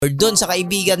or doon sa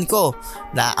kaibigan ko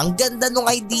na ang ganda ng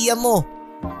idea mo.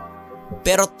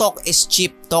 Pero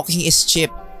talking is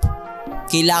cheap.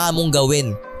 Kailangan mong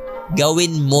gawin.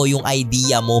 Gawin mo yung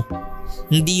idea mo.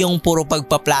 Hindi yung puro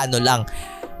pagpaplano lang.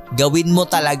 Gawin mo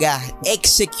talaga.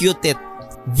 Execute it.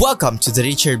 Welcome to the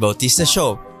Richard Bautista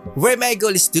Show, where my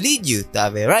goal is to lead you to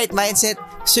have a right mindset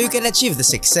so you can achieve the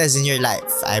success in your life.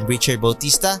 I'm Richard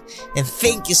Bautista and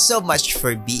thank you so much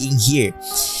for being here.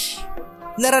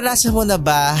 Naranasan mo na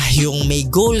ba yung may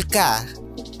goal ka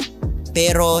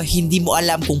pero hindi mo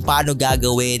alam kung paano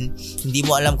gagawin, hindi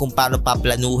mo alam kung paano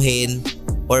paplanuhin,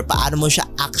 or paano mo siya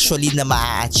actually na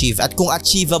ma-achieve at kung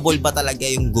achievable ba talaga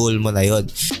yung goal mo na yon?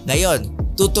 Ngayon,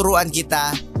 tuturuan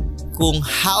kita kung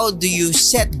how do you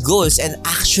set goals and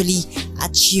actually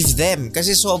achieve them.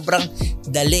 Kasi sobrang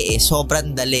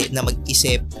dali na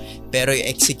mag-isip, pero yung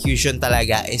execution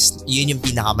talaga is yun yung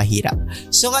pinakamahirap.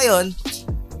 So ngayon,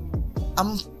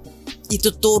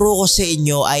 ituturo ko sa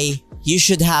inyo ay you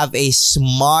should have a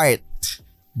SMART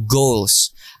goals.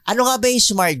 Ano nga ba yung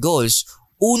SMART goals?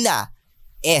 Una,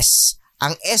 S.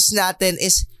 Ang S natin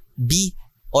is B,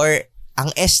 or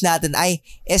ang S natin ay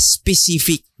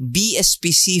specific. Be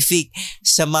specific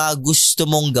sa mga gusto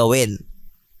mong gawin.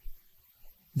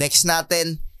 Next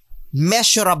natin,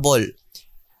 measurable.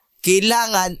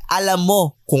 Kailangan alam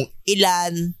mo kung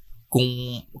ilan,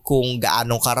 kung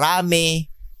gaano karami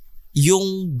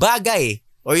yung bagay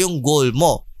o yung goal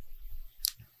mo.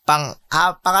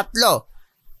 Pangatlo,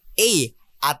 A,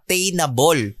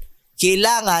 attainable.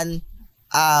 Kailangan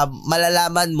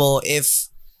malalaman mo if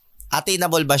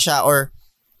attainable ba siya, or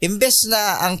imbes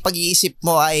na ang pag-iisip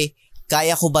mo ay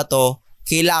kaya ko ba to,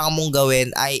 kailangan mong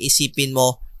gawin ay isipin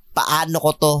mo paano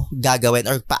ko to gagawin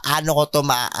or paano ko to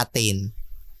ma-attain.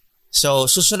 So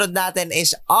susunod natin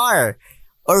is R,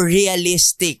 or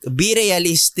realistic. Be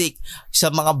realistic sa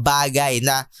mga bagay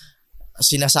na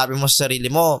sinasabi mo sa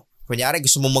sarili mo. Kunyari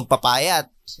gusto mo magpapayat,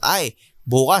 ay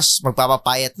bukas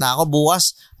magpapapayat na ako,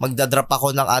 bukas magdadrop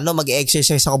ako ng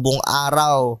mag-exercise ako buong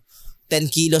araw, 10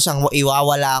 kilos ang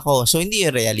iwawala ko. So hindi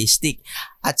realistic.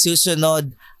 At susunod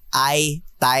ay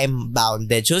time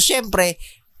bounded. So syempre,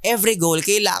 every goal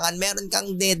kailangan meron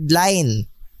kang deadline.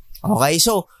 Okay,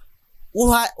 so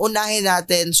unahin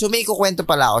natin. So may kukwento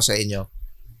pala ako sa inyo.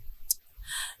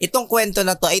 Itong kwento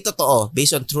na to ay totoo,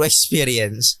 based on true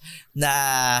experience, na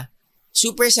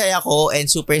super saya ko and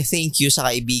super thank you sa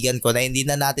kaibigan ko na hindi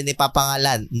na natin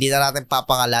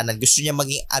papangalanan. Gusto niya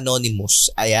maging anonymous.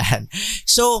 Ayan.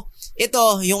 So,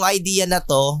 ito, yung idea na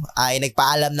to ay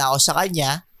nagpaalam na ako sa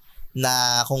kanya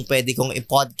na kung pwede kong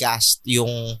i-podcast yung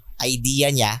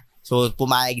idea niya. So,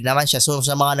 pumayag naman siya. So,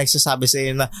 sa mga nagsasabi sa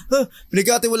inyo na,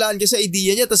 pinagkatiwalaan ka sa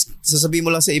idea niya tapos sasabihin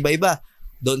mo lang sa iba-iba.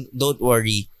 Don't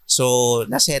worry. So,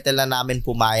 nasettle na namin,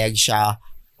 pumayag siya,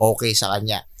 okay sa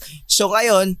kanya. So,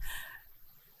 ngayon,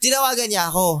 tinawagan niya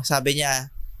ako. Sabi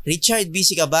niya, Richard,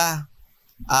 busy ka ba?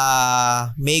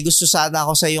 May gusto sana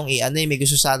ako sa iyong may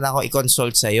gusto sana ako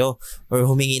i-consult sa iyo or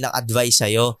humingi ng advice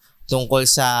sa iyo tungkol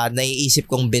sa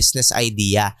naiisip kong business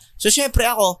idea. So, syempre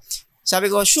ako, sabi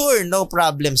ko, sure, no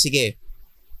problem, sige.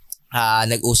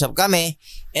 Nag-usap kami.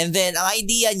 And then, ang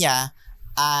idea niya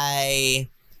ay,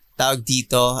 tawag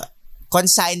dito,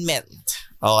 consignment.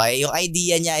 Okay? Yung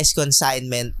idea niya is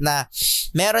consignment, na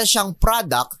meron siyang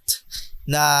product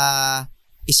na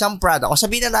isang product. O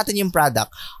sabihin na natin yung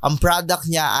product. Ang product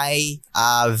niya ay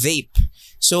vape.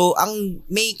 So,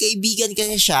 may kaibigan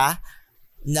kasi siya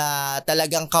na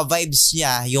talagang ka-vibes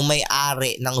niya yung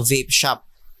may-ari ng vape shop.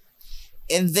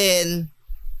 And then,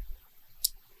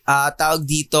 tawag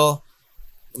dito,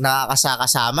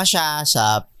 nakakasama siya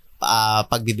sa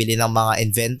pagbibili ng mga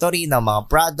inventory, ng mga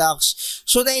products.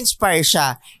 So, na-inspire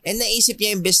siya. And naisip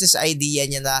niya yung business idea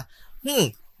niya na,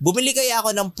 bumili kaya ako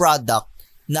ng product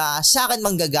na sa akin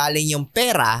manggagaling yung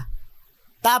pera,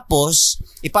 tapos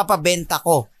ipapabenta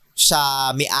ko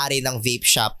sa may-ari ng vape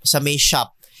shop, sa may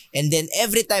shop. And then,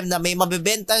 every time na may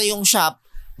mabibenta yung shop,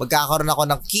 magkakaroon ako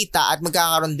ng kita at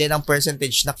magkakaroon din ng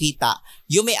percentage na kita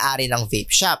yung may-ari ng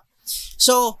vape shop.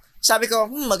 So, sabi ko,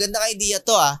 magandang idea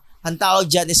to . Ang tawag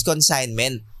dyan is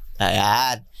consignment.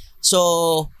 Ayan.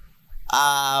 So,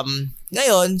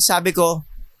 ngayon, sabi ko,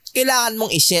 kailangan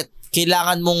mong iset.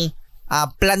 Kailangan mong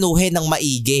planuhin ng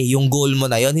maigi yung goal mo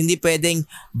na yon. Hindi pwedeng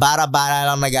bara-bara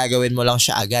lang nagagawin mo lang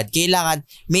siya agad. Kailangan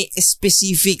may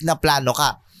specific na plano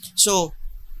ka. So,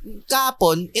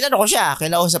 kahapon,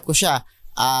 kinausap ko siya.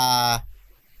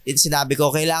 Sinabi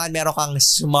ko, kailangan meron kang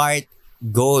SMART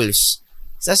goals.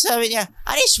 So, sabi niya,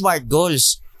 ano yung SMART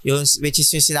goals? Which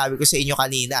is yung sinabi ko sa inyo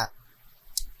kanina.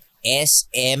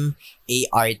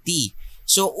 SMART.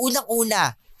 So,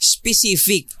 unang-una,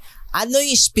 specific. Ano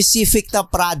yung specific na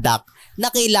product na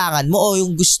kailangan mo o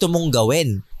yung gusto mong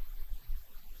gawin?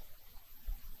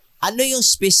 Ano yung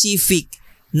specific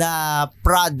na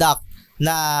product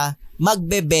na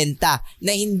magbebenta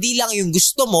na hindi lang yung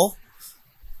gusto mo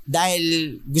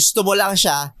dahil gusto mo lang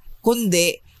siya,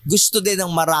 kundi gusto din ng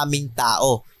maraming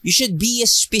tao. You should be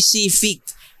specific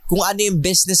kung ano yung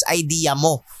business idea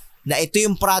mo, na ito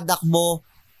yung product mo,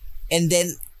 and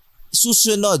then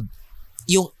susunod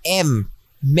yung M,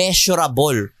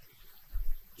 measurable.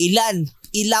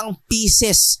 Ilang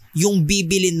pieces yung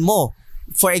bibilin mo.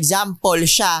 For example,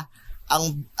 siya,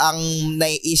 ang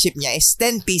naiisip niya is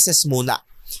 10 pieces muna.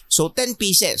 So, 10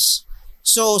 pieces.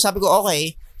 So, sabi ko,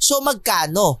 okay. So,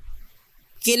 magkano?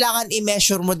 Kailangan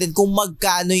i-measure mo din kung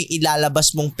magkano yung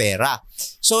ilalabas mong pera.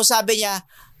 So, sabi niya,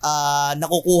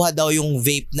 nakukuha daw yung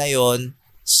vape na yon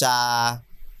sa,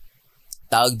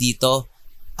 tawag dito,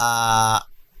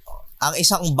 ang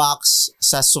isang box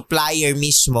sa supplier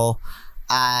mismo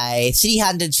ay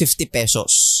 350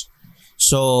 pesos.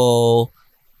 So,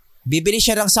 bibili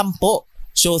siya ng 10.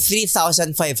 So,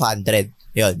 3,500.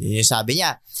 Yun yung sabi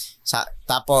niya.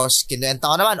 Tapos, kinuwenta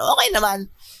ko naman, okay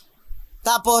naman.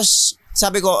 Tapos,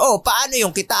 sabi ko, paano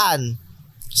yung kitaan?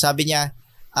 Sabi niya,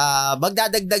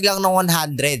 magdadagdag lang ng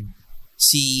 100.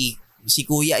 Si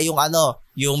kuya, yung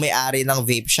may-ari ng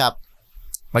vape shop.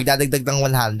 Magdadagdag ng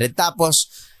 100.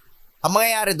 Tapos, ang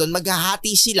mangyayari doon,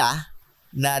 maghahati sila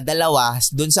na dalawa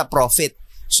doon sa profit.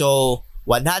 So,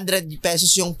 100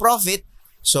 pesos yung profit.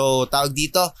 So, tawag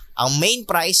dito, ang main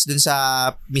price dun sa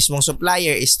mismong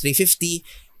supplier is 350.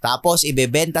 Tapos,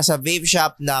 ibebenta sa vape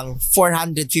shop ng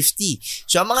 450.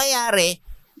 So, ang mangyayari,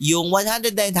 yung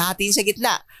 100 na hatiin sa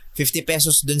gitna. 50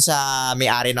 pesos dun sa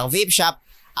may-ari ng vape shop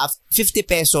at 50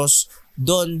 pesos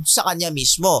dun sa kanya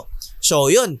mismo. So,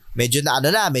 yun. Medyo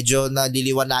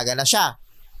naliliwanagan na siya.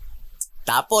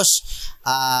 Tapos,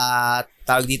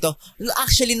 tawag dito,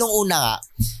 actually, nung una nga,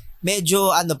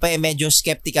 medyo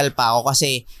skeptical pa ako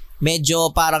kasi medyo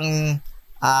parang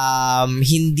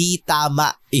hindi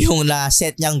tama yung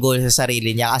na-set niyang goal sa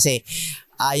sarili niya kasi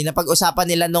yung napag-usapan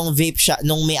nila nung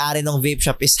may-ari ng vape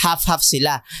shop is half-half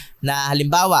sila, na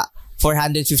halimbawa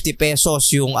 450 pesos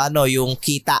yung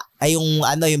kita ay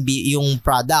yung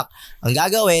product. Ang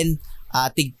gagawin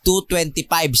tig 225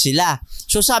 sila.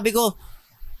 So sabi ko,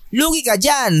 lugi ka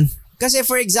diyan. Kasi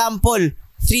for example,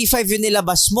 3.5 yung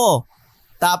nilabas mo.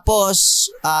 Tapos,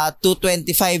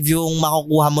 225 yung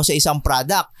makukuha mo sa isang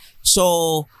product.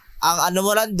 So, ang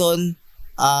mo lang doon,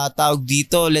 tawag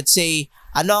dito, let's say,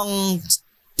 ang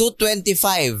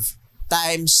 225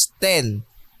 times 10?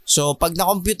 So, pag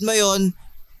na-compute mo yun,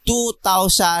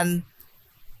 2,250.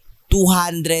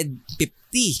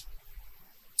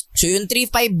 So, yung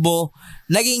 3.5 mo,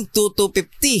 naging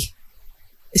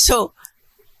 2,250. So,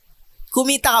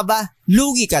 kumita ka ba?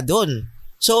 Lugi ka doon.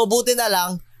 So, buti na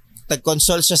lang,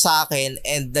 nag-consult siya sa akin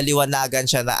and naliwanagan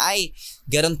siya na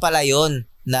ganoon pala yun,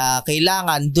 na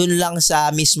kailangan dun lang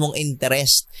sa mismong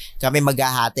interest kami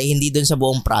maghahati, hindi dun sa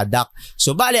buong product.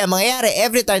 So bali, ang mangyayari,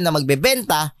 every time na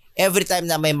magbebenta, every time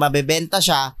na may mabebenta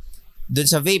siya dun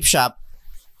sa vape shop,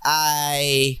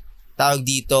 ay tawag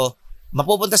dito,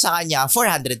 mapupunta sa kanya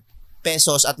 400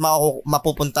 pesos at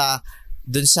mapupunta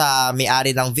dun sa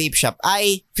may-ari ng vape shop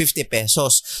ay 50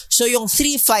 pesos. So yung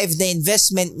 3.5 na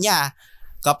investment niya,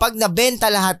 kapag nabenta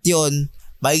lahat yun,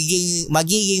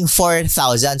 magiging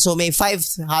 4,000. So, may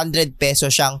 500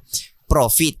 pesos siyang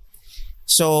profit.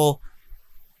 So,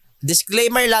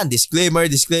 disclaimer.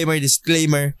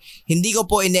 Hindi ko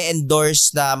po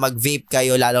ine-endorse na mag-vape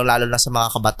kayo, lalo-lalo na sa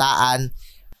mga kabataan.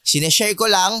 Sineshare ko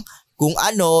lang kung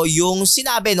ano yung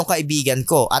sinabi ng kaibigan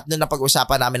ko at nung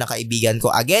napag-usapan namin ng kaibigan ko.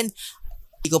 Again,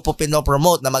 hindi ko po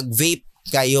pinopromote na mag-vape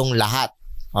kayong lahat.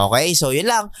 Okay? So,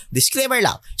 yun lang. Disclaimer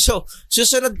lang. So,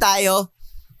 susunod tayo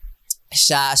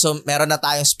so, meron na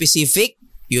tayong specific,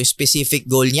 yung specific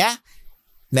goal niya.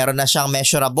 Meron na siyang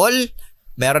measurable.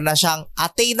 Meron na siyang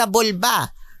attainable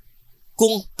ba?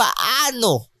 Kung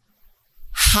paano,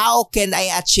 how can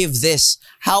I achieve this?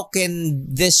 How can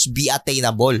this be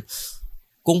attainable?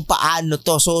 Kung paano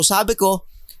to. So, sabi ko,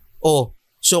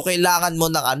 so kailangan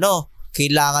mo ng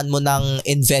kailangan mo ng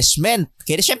investment.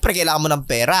 Kaya syempre kailangan mo ng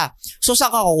pera. So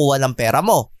saan ka kukuha ng pera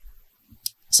mo?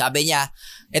 Sabi niya,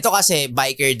 ito kasi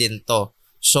biker din to.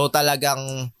 So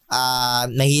talagang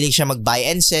nahilig siya mag-buy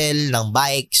and sell ng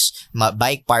bikes,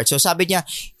 bike parts. So sabi niya,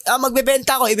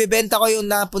 ibebenta ko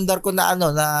yung napundar ko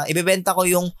ibebenta ko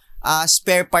yung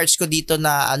spare parts ko dito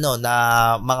na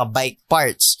mga bike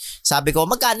parts. Sabi ko,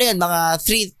 magkano yan? Mga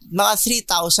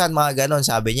 3,000, mga ganon,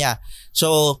 sabi niya.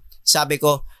 So sabi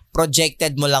ko,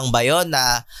 projected mo lang ba yon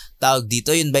na tawag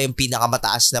dito, yun ba yung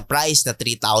pinakamataas na price na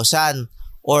 3,000?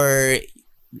 Or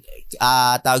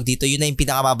tawag dito, yun na yung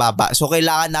pinakamababa. So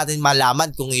kailangan natin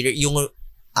malaman kung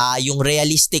yung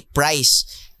realistic price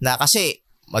na, kasi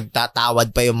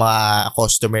magtatawad pa yung mga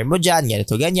customer mo diyan,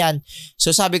 ganito ganyan.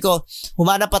 So sabi ko,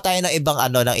 humanap pa tayo ng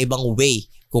ibang way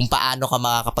kung paano ka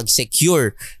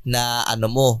makakapag-secure na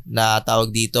na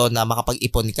tawag dito, na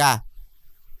makapag-ipon ka.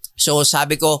 So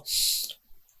sabi ko,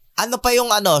 ano pa yung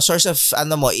source of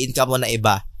income mo na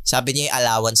iba? Sabi niya yung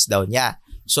allowance daw niya.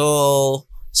 So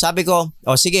sabi ko,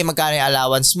 sige, magkano yung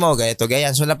allowance mo? Ganito,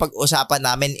 ganyan. So napag-usapan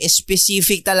namin,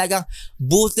 specific talagang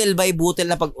butil by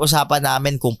butil na pag-usapan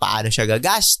namin kung paano siya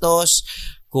gagastos,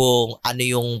 kung ano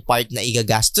yung part na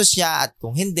igagastos niya at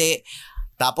kung hindi.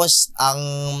 Tapos ang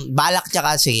balak niya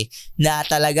kasi na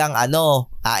talagang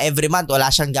every month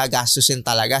wala siyang gagastusin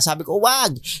talaga. Sabi ko,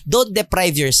 wag, don't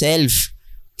deprive yourself.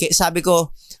 Sabi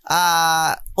ko,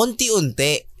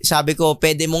 unti-unti. Sabi ko,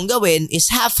 pwede mong gawin is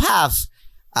half-half.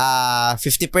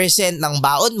 50% ng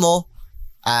baon mo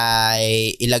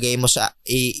ay ilagay mo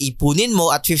ipunin mo,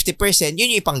 at 50%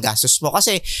 yun yung ipanggastos mo,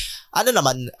 kasi ano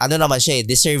naman siya,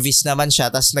 disservice naman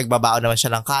siya, tas nagbabaon naman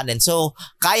siya ng kanin, so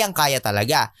kayang-kaya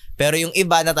talaga. Pero yung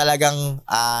iba na talagang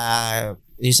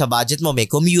yung sa budget mo may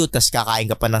commute, tas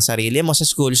kakain ka pa ng sarili mo sa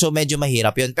school, so medyo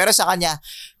mahirap yun. Pero sa kanya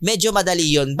medyo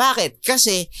madali yun. Bakit?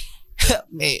 Kasi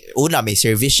may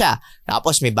service siya,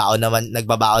 tapos may baon naman,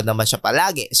 nagbabaon naman siya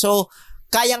palagi, so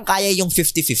kayang-kaya yung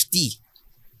 50-50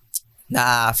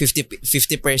 na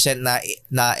 50% na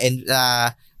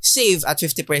save at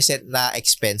 50% na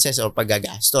expenses or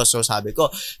paggagastos. So sabi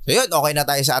ko, so yun, okay na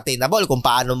tayo sa attainable kung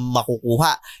paano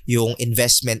makukuha yung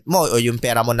investment mo o yung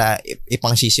pera mo na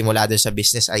ipangsisimula doon sa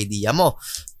business idea mo.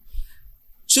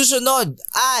 Susunod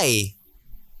ay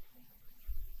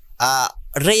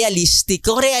realistic.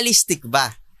 Kung realistic ba?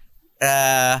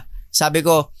 Sabi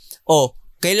ko,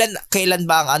 kailan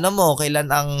ba ang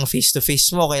kailan ang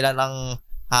face-to-face mo, kailan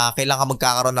ka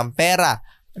magkakaroon ng pera?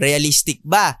 Realistic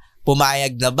ba?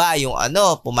 Pumayag na ba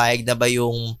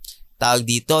yung tawag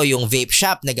dito, yung vape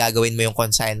shop na gagawin mo yung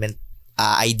consignment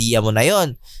idea mo na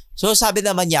yon? So sabi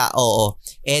naman niya, oo.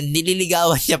 And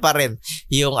nililigawan niya pa rin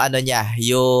yung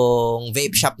yung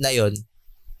vape shop na yon,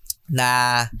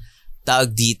 na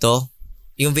tawag dito,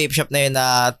 yung vape shop na yun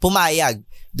na pumayag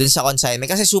dun sa consignment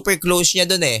kasi super close niya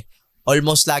dun eh.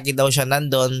 Almost lagi daw siya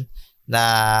nandun,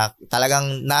 na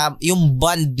talagang yung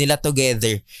bond nila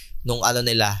together nung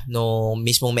nung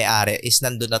mismong may-ari is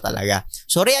nandun na talaga.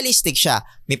 So realistic siya.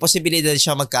 May posibilidad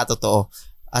siya magkatotoo.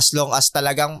 As long as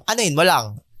talagang mo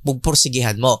lang,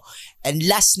 pugpursigihan mo. And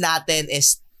last natin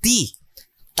is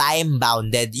time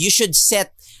bounded. You should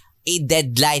set a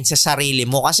deadline sa sarili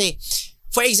mo. Kasi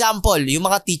for example, yung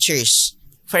mga teachers,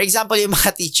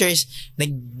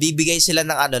 nagbibigay sila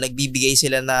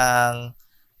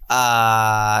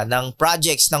ng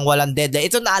projects ng walang deadline.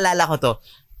 Ito naalala ko to.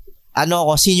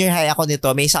 Senior high ako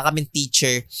nito. May isa kaming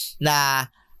teacher na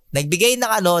nagbigay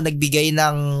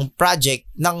ng project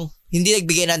ng hindi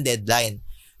nagbigay ng deadline.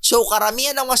 So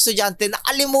karamihan ng mga estudyante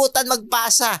nakalimutan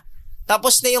magpasa.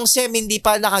 Tapos na yung SEM, hindi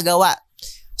pa nakagawa.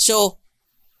 So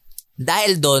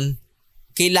dahil doon,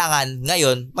 kailangan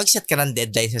ngayon mag-set ka ng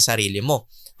deadline sa sarili mo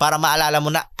para maalala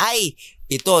mo na,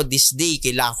 this day,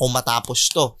 kailangan kong matapos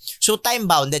to. So,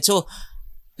 time-bounded. So,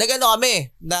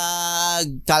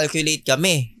 nag-calculate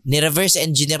kami. Ni-reverse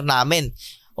engineer namin.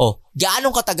 Gaano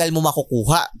katagal mo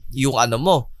makukuha yung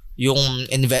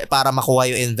para makuha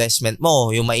yung investment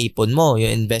mo, yung maipon mo, yung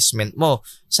investment mo.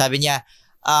 Sabi niya,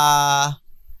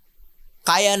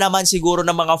 kaya naman siguro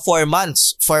ng mga 4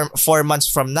 months, 4 months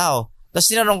from now. Tapos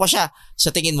tinanong ko siya,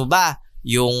 sa tingin mo ba,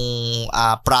 yung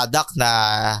product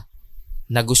na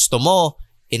gusto mo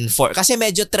kasi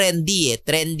medyo trendy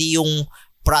yung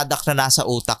product na nasa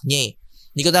utak niya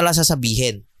hindi ko na lang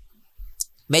sasabihin,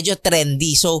 medyo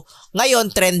trendy. So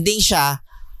ngayon trending siya,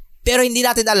 pero hindi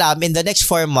natin alam in the next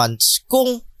 4 months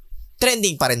kung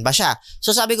trending pa rin ba siya.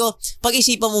 So sabi ko,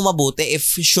 pag-isipan mo mabuti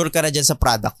if sure ka na dyan sa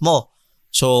product mo.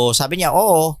 So sabi niya,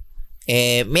 oo.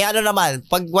 May naman,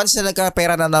 pag once na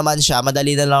nagkapera na naman siya,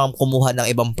 madali na lang kumuha ng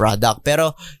ibang product.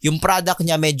 Pero yung product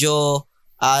niya medyo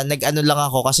lang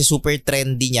ako kasi super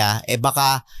trendy niya.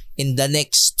 Baka in the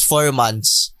next 4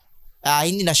 months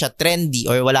hindi na siya trendy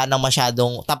or wala nang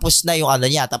masyadong, tapos na yung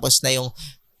tapos na yung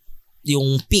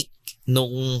peak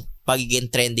nung pagiging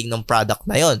trending ng product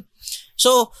na yon.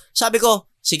 So sabi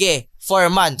ko, sige, 4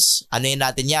 months,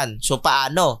 natin yan. So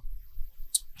paano?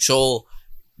 So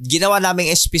ginawa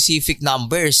naming specific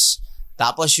numbers.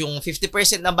 Tapos yung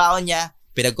 50% na baon niya,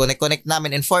 pinag-connect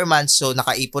namin in 4 months. So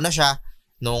nakaipon na siya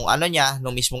nung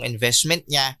nung mismong investment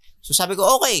niya. So sabi ko,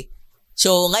 okay.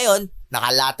 So ngayon,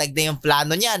 nakalatag na yung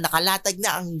plano niya. Nakalatag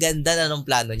na, ang ganda na ng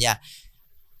plano niya.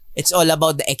 It's all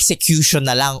about the execution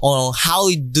na lang on how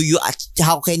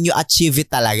can you achieve it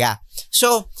talaga.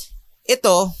 So,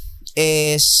 ito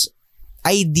is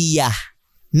idea.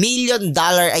 $1 million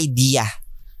idea.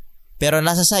 Pero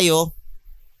nasa sayo,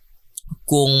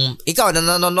 kung ikaw na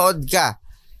nanonood ka,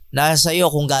 nasa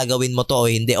sayo kung gagawin mo to o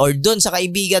hindi. Or dun sa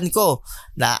kaibigan ko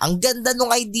na ang ganda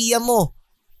ng idea mo.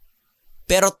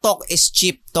 Pero talking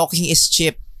is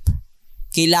cheap.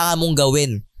 Kailangan mong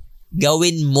gawin.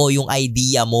 Gawin mo yung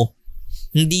idea mo.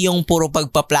 Hindi yung puro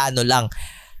pagpaplano lang.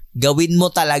 Gawin mo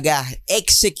talaga.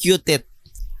 Execute it.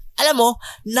 Alam mo,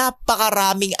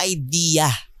 napakaraming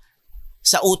idea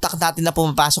sa utak natin na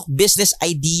pumapasok. Business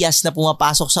ideas na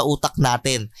pumapasok sa utak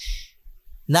natin.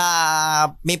 Na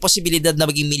may posibilidad na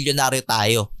maging milyonaryo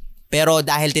tayo. Pero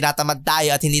dahil tinatamad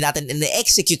tayo at hindi natin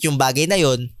ina-execute yung bagay na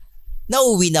yon,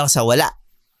 nauwi na sa wala.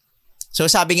 So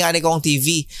sabi nga ni Kong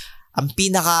TV, ang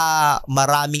pinaka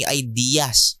maraming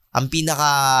ideas, ang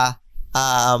pinaka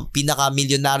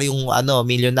milyonaryong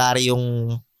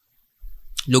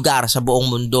lugar sa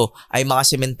buong mundo ay mga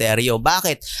sementeryo.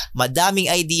 Bakit? Madaming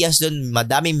ideas doon,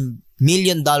 madaming $1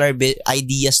 million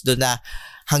ideas doon na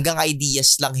hanggang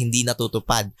ideas lang hindi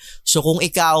natutupad. So kung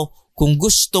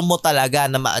gusto mo talaga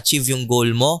na ma-achieve yung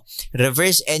goal mo,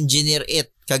 reverse engineer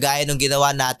it. Kagaya nung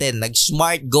ginawa natin,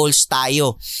 nag-smart goals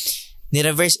tayo.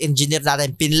 Ni-reverse engineer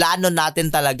natin, pinlano natin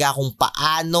talaga kung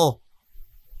paano,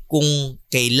 kung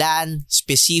kailan,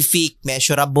 specific,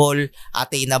 measurable,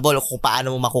 attainable, kung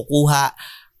paano mo makukuha,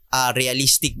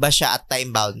 realistic ba siya at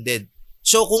time-bounded.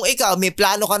 So kung ikaw, may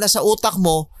plano ka na sa utak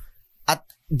mo at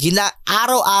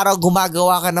araw-araw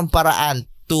gumagawa ka ng paraan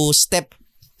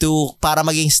para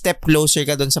maging step closer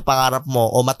ka dun sa pangarap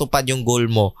mo o matupad yung goal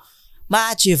mo,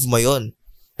 ma-achieve mo yun.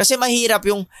 Kasi mahirap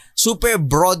yung super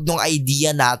broad ng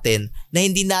idea natin na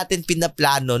hindi natin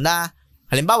pinaplano na,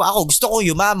 halimbawa ako gusto kong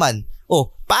yumaman.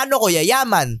 Paano ko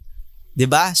yayaman? 'Di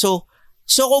ba? So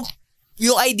kung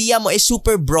yung idea mo is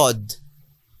super broad,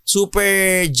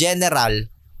 super general,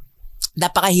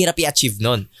 napakahirap i-achieve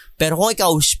nun. Pero kung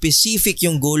ikaw specific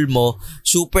yung goal mo,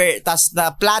 tas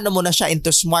na plano mo na siya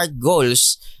into smart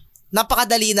goals,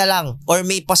 napakadali na lang or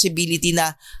may possibility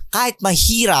na kahit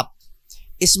mahirap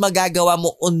is magagawa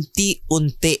mo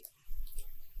unti-unti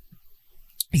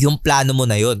yung plano mo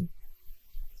na yun.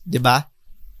 'Di ba?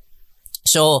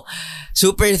 So,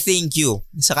 super thank you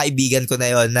sa kaibigan ko na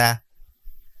yun na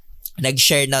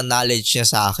nag-share ng knowledge niya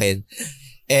sa akin.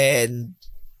 And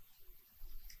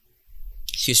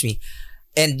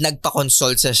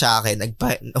nagpa-consult sa akin.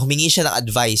 Humingi siya ng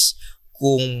advice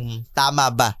kung tama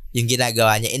ba yung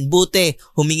ginagawa niya. And buti,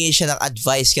 humingi siya ng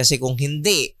advice kasi kung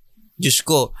hindi, Diyos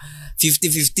ko,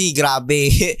 50-50, grabe,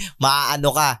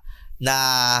 maaano ka na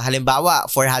halimbawa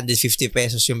 450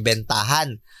 pesos yung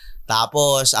bentahan.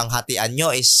 Tapos ang hatian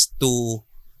nyo is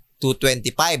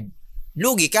 225.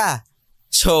 Lugi ka.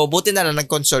 So buti na lang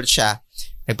nag-consult siya.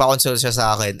 Nagpa-consult siya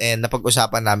sa akin and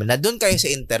napag-usapan namin na doon kayo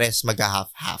sa interest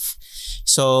mag-half-half.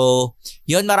 So,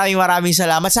 yun, maraming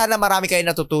salamat. Sana marami kayo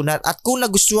natutunan. At kung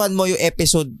nagustuhan mo yung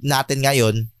episode natin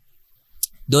ngayon,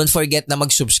 don't forget na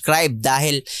mag-subscribe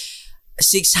dahil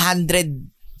 600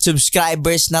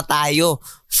 subscribers na tayo.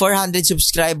 400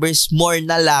 subscribers more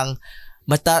na lang.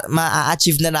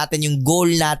 Ma-achieve na natin yung goal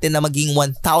natin na maging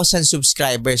 1,000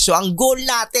 subscribers. So, ang goal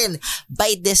natin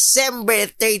by December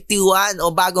 31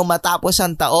 o bago matapos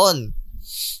ang taon,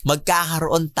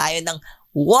 magkakaroon tayo ng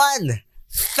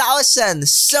 1,000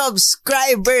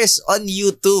 subscribers on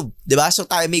YouTube. Diba? So,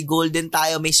 tayo may goal din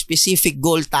tayo, may specific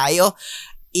goal tayo.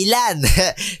 Ilan?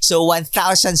 So,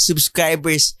 1,000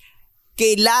 subscribers.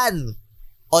 Kailan?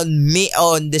 On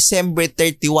December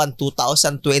 31,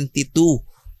 2022.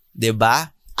 'Di ba?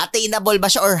 Attainable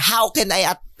ba siya or how can I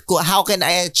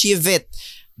achieve it?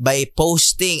 By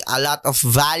posting a lot of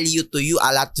value to you,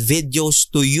 a lot of videos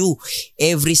to you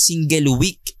every single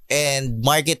week and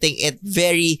marketing it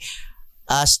very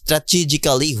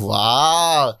strategically.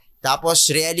 Wow! Tapos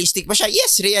realistic ba siya?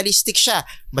 Yes, realistic siya.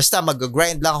 Basta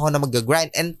mag-grind lang ako na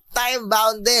mag-grind and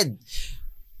time-bounded.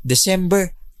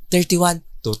 December 31,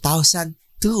 2002.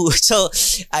 So,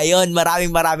 ayun,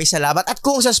 maraming salamat. At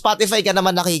kung sa Spotify ka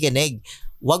naman nakikinig,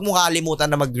 huwag mo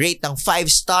kalimutan na mag-rate ng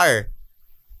 5-star.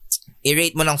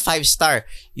 I-rate mo ng 5-star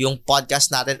yung podcast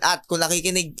natin. At kung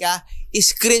nakikinig ka,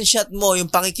 i-screenshot mo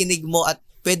yung pakikinig mo at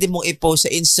pwede mong i-post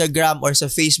sa Instagram or sa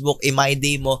Facebook, i-my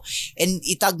day mo. And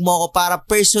itag mo ako para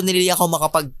personally ako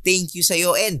makapag-thank you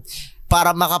sa'yo and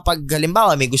para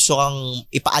halimbawa may gusto kang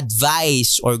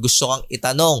ipa-advise or gusto kang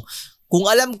itanong. Kung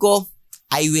alam ko,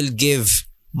 I will give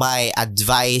my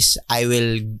advice. I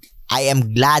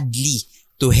am gladly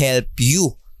to help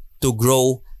you to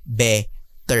grow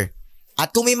better.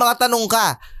 At kung may mga tanong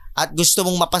ka, at gusto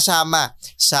mong mapasama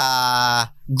sa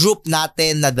group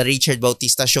natin na The Richard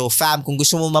Bautista Show Fam, kung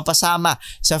gusto mong mapasama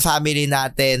sa family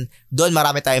natin, doon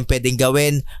marami tayong pwedeng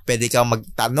gawin. Pwede kang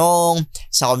magtanong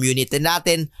sa community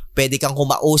natin, pwede kang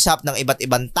kumausap ng iba't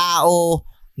ibang tao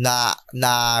na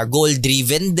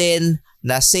goal-driven din,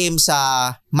 na same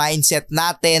sa mindset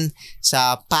natin,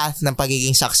 sa path ng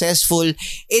pagiging successful.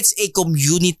 It's a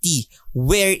community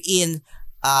wherein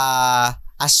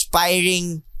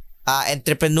aspiring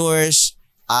entrepreneurs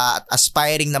at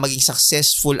aspiring na maging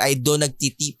successful ay doon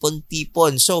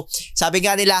nagtitipon-tipon. So, sabi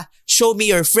nga nila, show me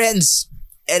your friends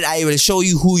and I will show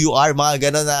you who you are,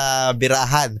 mga gano'n na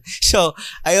birahan. So,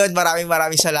 ayun,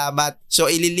 maraming salamat.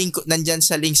 So, ililink ko nandyan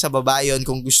sa link sa baba yun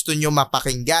kung gusto nyo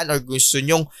mapakinggan or gusto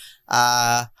nyong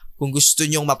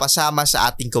mapasama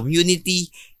sa ating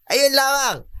community. Ayun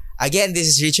lamang. Again,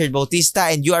 this is Richard Bautista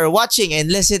and you are watching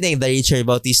and listening The Richard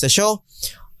Bautista Show.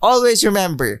 Always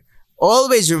remember,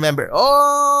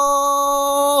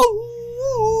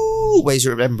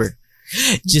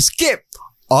 just keep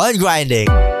on grinding.